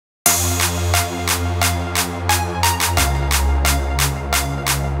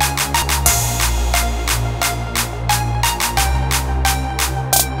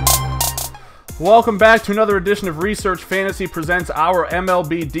Welcome back to another edition of Research Fantasy presents our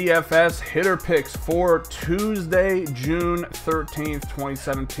MLB DFS hitter picks for Tuesday, June 13th,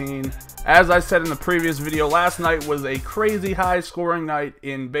 2017. As I said in the previous video, last night was a crazy high-scoring night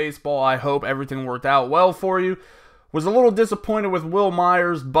in baseball. I hope everything worked out well for you. Was a little disappointed with Will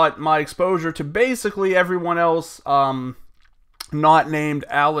Myers, but my exposure to basically everyone else not named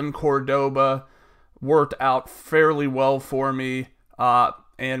Alan Cordoba worked out fairly well for me.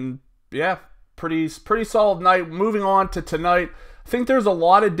 And yeah, pretty solid night. Moving on to tonight, I think there's a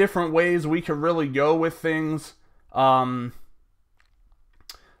lot of different ways we could really go with things. There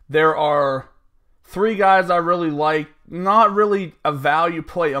are three guys I really like. Not really a value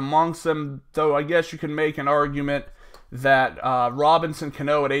play amongst them, though I guess you can make an argument that Robinson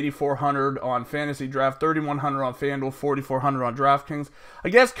Cano at 8,400 on Fantasy Draft, 3,100 on FanDuel, 4,400 on DraftKings. I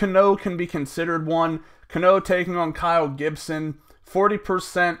guess Cano can be considered one. Cano taking on Kyle Gibson,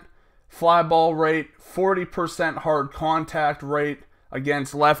 40% fly ball rate, 40% hard contact rate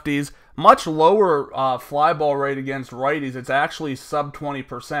against lefties. Much lower fly ball rate against righties. It's actually sub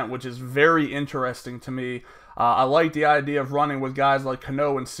 20%, which is very interesting to me. I like the idea of running with guys like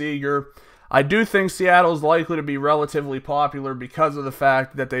Cano and Seager. I do think Seattle is likely to be relatively popular because of the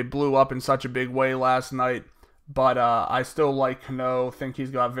fact that they blew up in such a big way last night. But I still like Cano. Think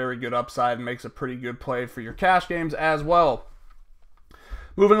he's got very good upside and makes a pretty good play for your cash games as well.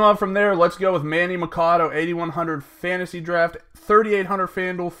 Moving on from there, let's go with Manny Machado, 8,100 Fantasy Draft, 3,800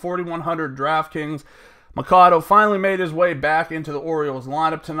 FanDuel, 4,100 DraftKings. Machado finally made his way back into the Orioles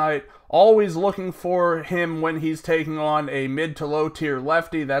lineup tonight. Always looking for him when he's taking on a mid to low tier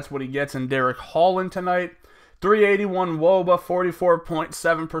lefty. That's what he gets in Derek Holland tonight. 381 WOBA,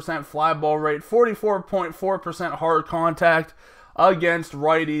 44.7% fly ball rate, 44.4% hard contact against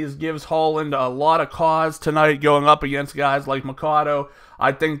righties. Gives Holland a lot of cause tonight going up against guys like Machado.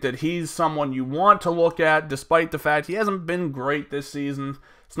 I think that he's someone you want to look at, despite the fact he hasn't been great this season.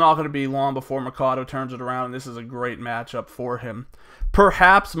 It's not going to be long before Machado turns it around, and this is a great matchup for him.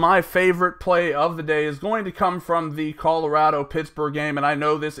 Perhaps my favorite play of the day is going to come from the Colorado-Pittsburgh game, and I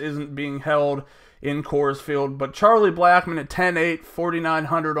know this isn't being held in Coors Field, but Charlie Blackmon at 10-8,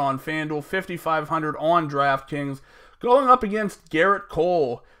 4,900 on FanDuel, 5,500 on DraftKings, going up against Garrett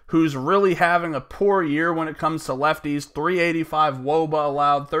Cole, who's really having a poor year when it comes to lefties. 385 WOBA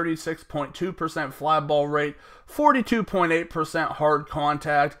allowed, 36.2% fly ball rate, 42.8% hard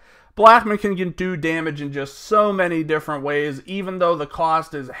contact. Blackmon can do damage in just so many different ways. Even though the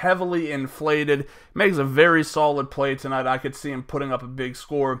cost is heavily inflated, makes a very solid play tonight. I could see him putting up a big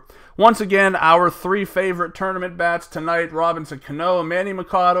score. Once again, our three favorite tournament bats tonight: Robinson Cano, Manny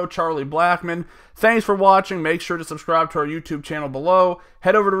Machado, Charlie Blackmon. Thanks for watching. Make sure to subscribe to our YouTube channel below.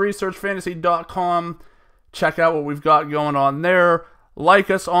 Head over to researchfantasy.com. Check out what we've got going on there.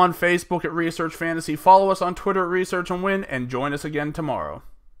 Like us on Facebook at Research Fantasy. Follow us on Twitter at Research and Win. And join us again tomorrow.